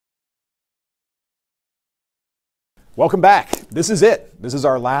Welcome back. This is it. This is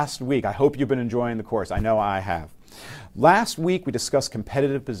our last week. I hope you've been enjoying the course. I know I have. Last week we discussed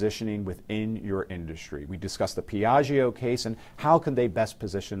competitive positioning within your industry. We discussed the Piaggio case and how can they best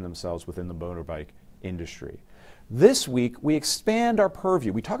position themselves within the motorbike industry. This week we expand our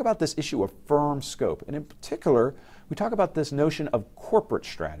purview. We talk about this issue of firm scope, and in particular we talk about this notion of corporate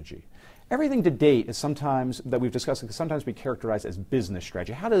strategy. Everything to date is sometimes, that we've discussed, can sometimes be characterized as business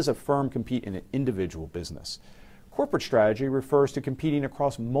strategy. How does a firm compete in an individual business? Corporate strategy refers to competing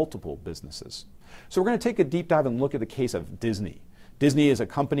across multiple businesses. So we're going to take a deep dive and look at the case of Disney. Disney is a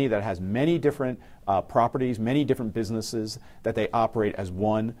company that has many different properties, many different businesses that they operate as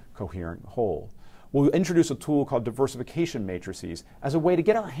one coherent whole. We'll introduce a tool called diversification matrices as a way to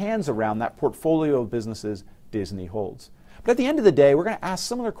get our hands around that portfolio of businesses Disney holds. But at the end of the day, we're going to ask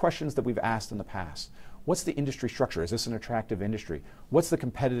similar questions that we've asked in the past. What's the industry structure? Is this an attractive industry? What's the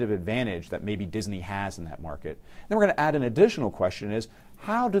competitive advantage that maybe Disney has in that market? Then we're going to add an additional question is,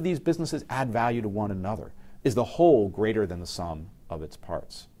 how do these businesses add value to one another? Is the whole greater than the sum of its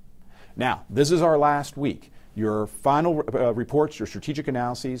parts? Now, this is our last week. Your final reports, your strategic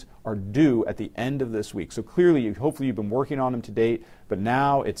analyses are due at the end of this week. So clearly, hopefully you've been working on them to date, but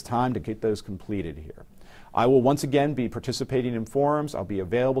now it's time to get those completed here. I will once again be participating in forums. I'll be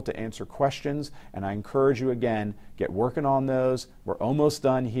available to answer questions, and I encourage you again, get working on those. We're almost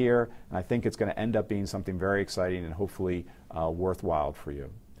done here, and I think it's going to end up being something very exciting and hopefully worthwhile for you.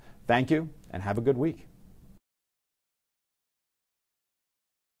 Thank you, and have a good week.